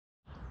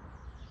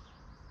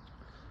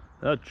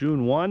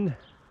June 1.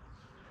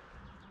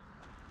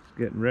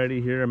 Getting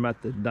ready here. I'm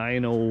at the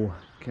Dino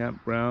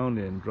campground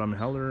in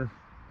Drumheller.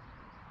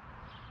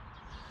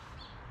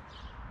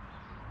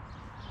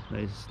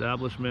 Nice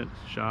establishment,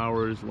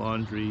 showers,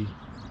 laundry,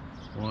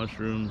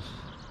 washrooms,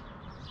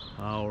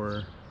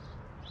 power,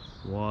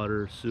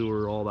 water,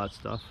 sewer, all that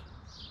stuff.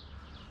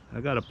 I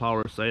got a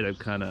power site. I'm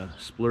kind of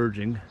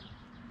splurging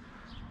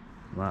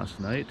last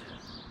night.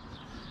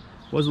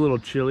 Was a little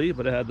chilly,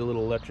 but I had the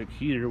little electric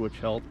heater, which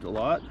helped a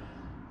lot.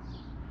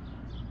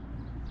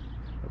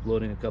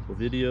 Uploading a couple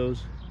videos.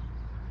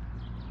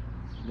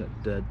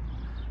 Got the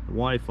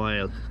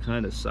Wi-Fi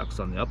kind of sucks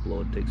on the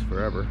upload, it takes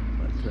forever,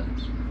 but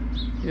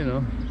you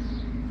know,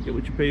 get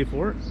what you pay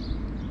for.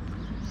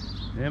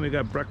 And we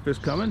got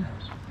breakfast coming.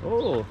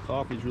 Oh,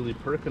 coffee's really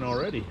perking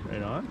already.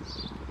 Right on.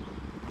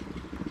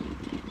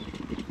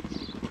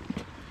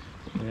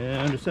 And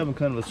I'm just having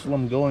kind of a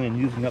slum going and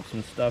using up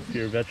some stuff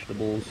here,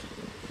 vegetables,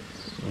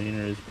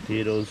 wieners,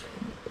 potatoes.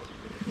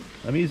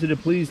 I'm easy to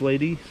please,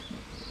 ladies.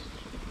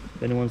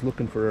 If anyone's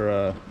looking for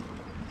a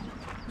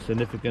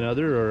significant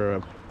other or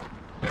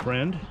a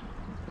friend.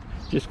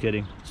 Just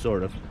kidding,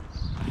 sort of.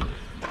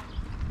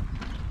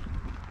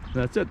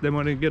 That's it. Then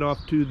we're going to get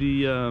off to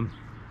the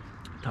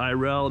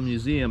Tyrrell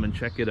Museum and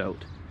check it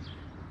out.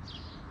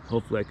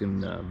 Hopefully I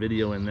can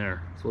video in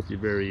there. It's supposed to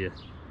be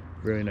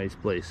very nice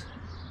place.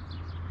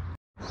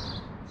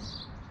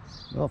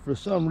 Well, for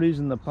some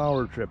reason the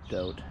power tripped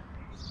out.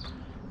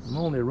 I'm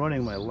only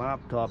running my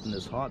laptop in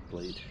this hot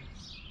plate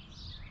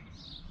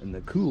and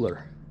the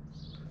cooler.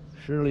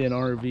 Surely an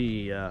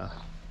RV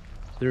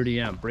 30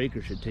 amp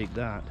breaker should take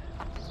that.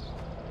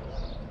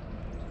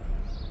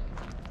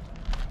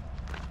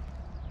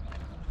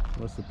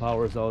 Unless the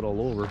power's out all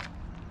over.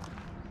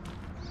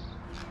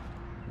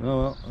 Oh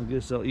well, I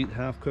guess I'll eat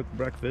half-cooked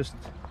breakfast.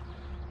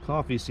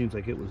 Coffee seems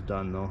like it was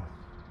done though.